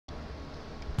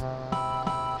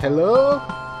Hello,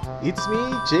 it's me,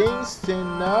 James,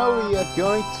 and now we are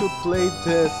going to play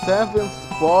the 7th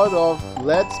part of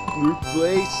Let's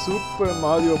Replay Super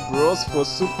Mario Bros. For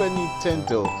Super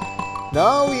Nintendo.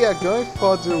 Now we are going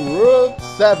for the World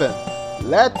 7.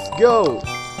 Let's go!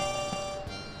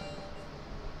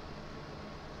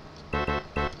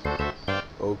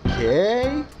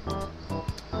 Okay.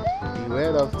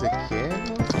 Beware of the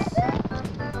cannons.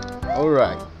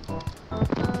 Alright.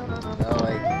 Now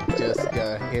I just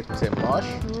gotta hit the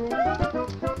mushroom.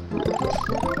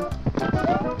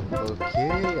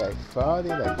 Okay, I found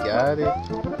it, I got it.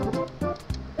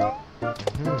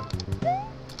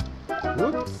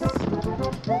 Whoops.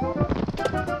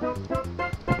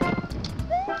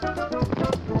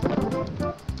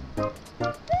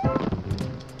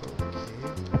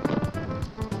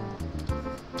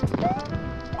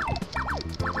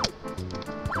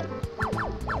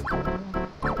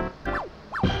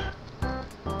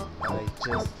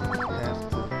 Just have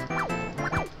to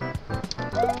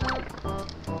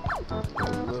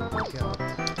look out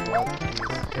what is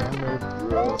Hammer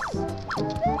Bros.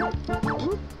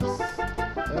 Oops.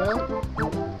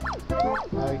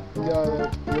 I gotta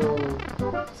go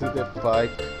to the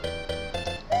pipe.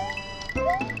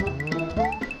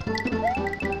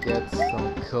 Get some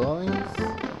coins.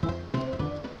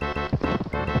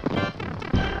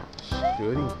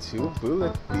 Shooting 2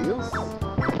 bullet bills.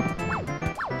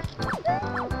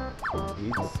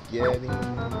 It's getting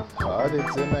harder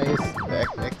than I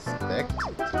expected.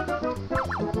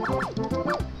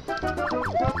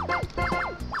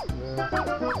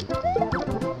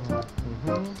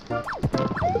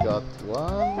 Got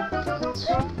 1, got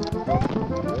 2.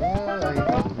 Well, I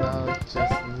now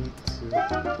just need to,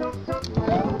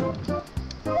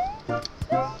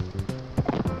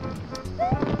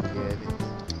 get it.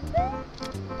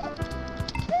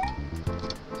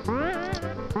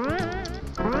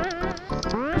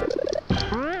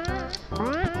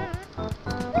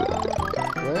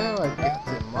 Well, I got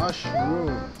the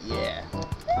mushroom, yeah.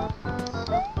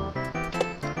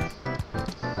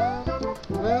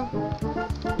 Well,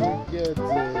 we get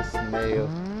the snail.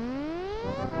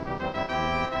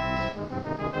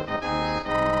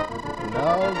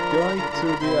 Now going to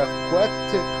the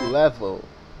aquatic level.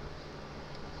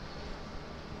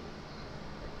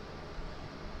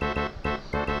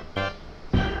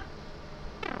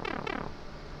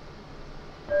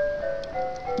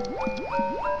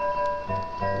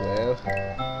 Well,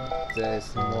 there's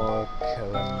more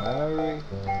Kalimari.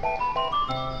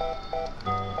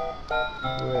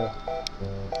 Well,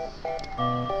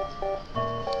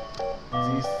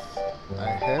 this, I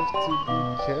have to be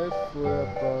careful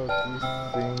about these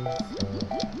things.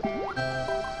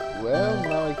 Well,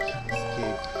 now I can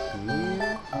escape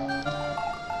here.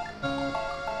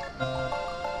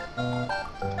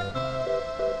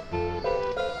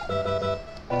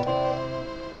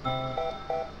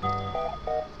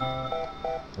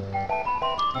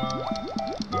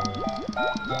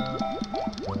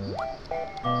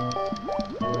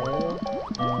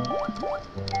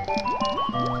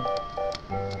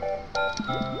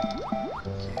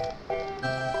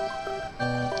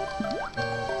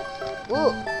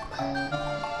 Whoa!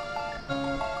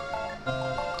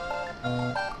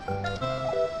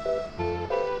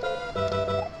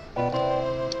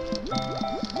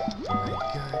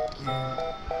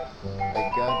 I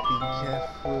gotta be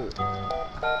careful.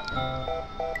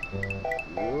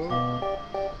 Whoa!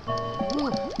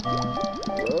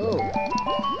 Whoa!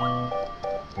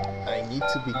 I need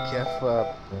to be careful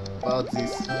about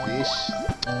these fish.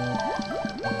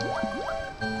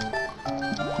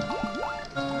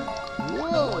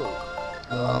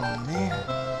 Oh man,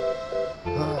 I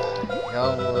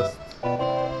almost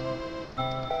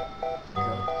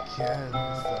got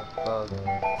careless about this.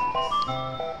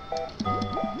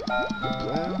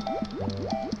 Well,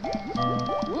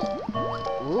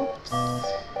 whoops.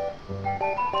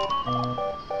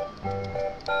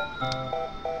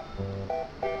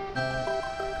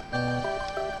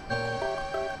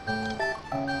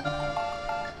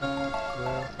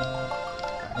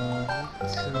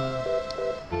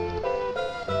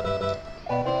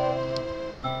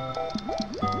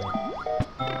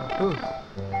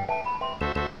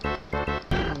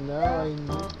 Now I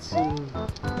need to.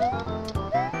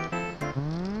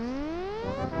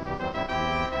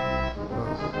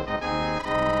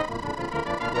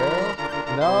 Well,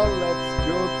 now let's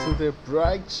go to the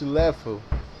bridge level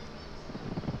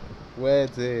where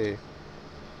the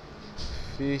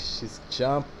fishes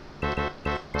jump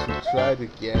to try to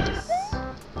get us.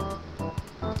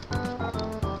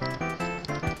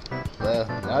 Well,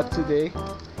 not today.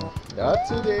 Not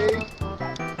today.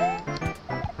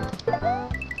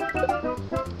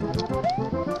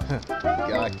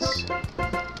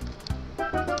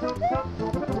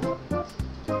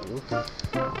 It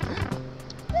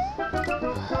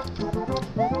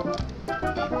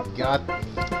got me.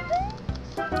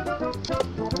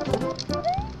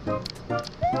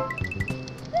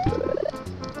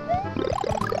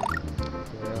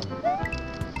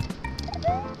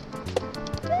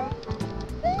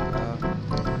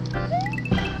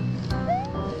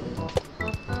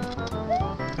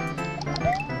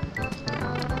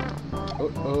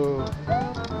 Uh-oh.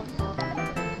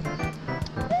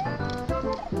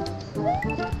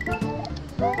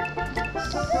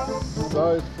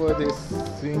 Sorry for this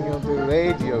thing on the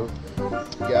radio,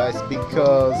 guys,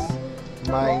 because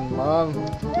my mom,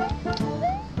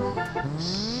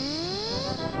 she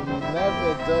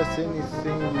never does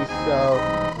anything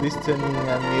without listening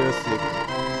to music.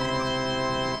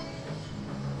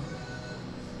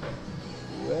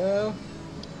 Well,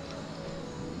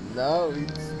 now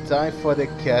it's time for the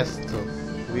castle,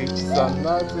 which is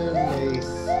another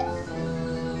maze.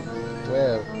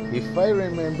 Well, if I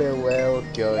remember well,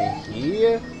 going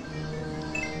here,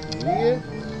 here,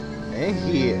 and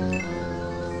here.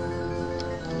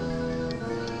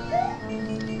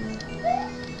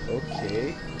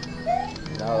 Okay,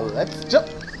 now let's jump.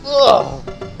 Oh,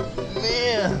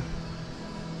 man.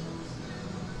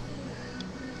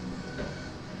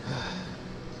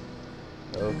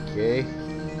 Okay,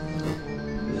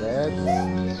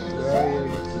 let's try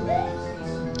again.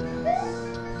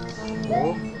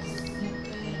 Oh.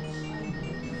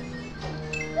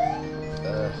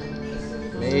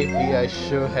 Maybe I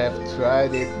should have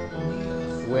tried it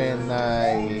when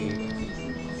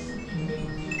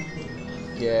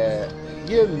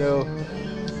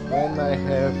when I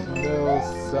have no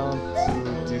sound to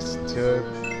disturb.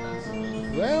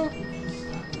 Well,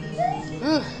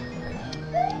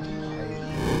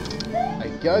 I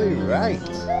got it right.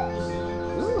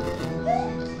 Ooh.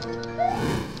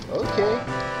 Okay.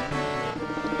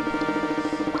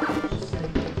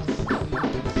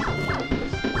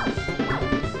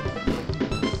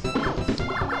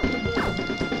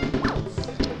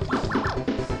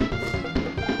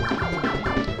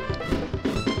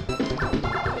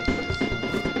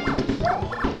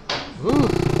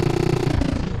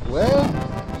 Well,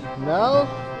 now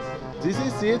this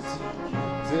is it.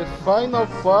 The final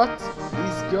part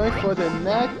is going for the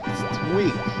next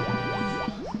week.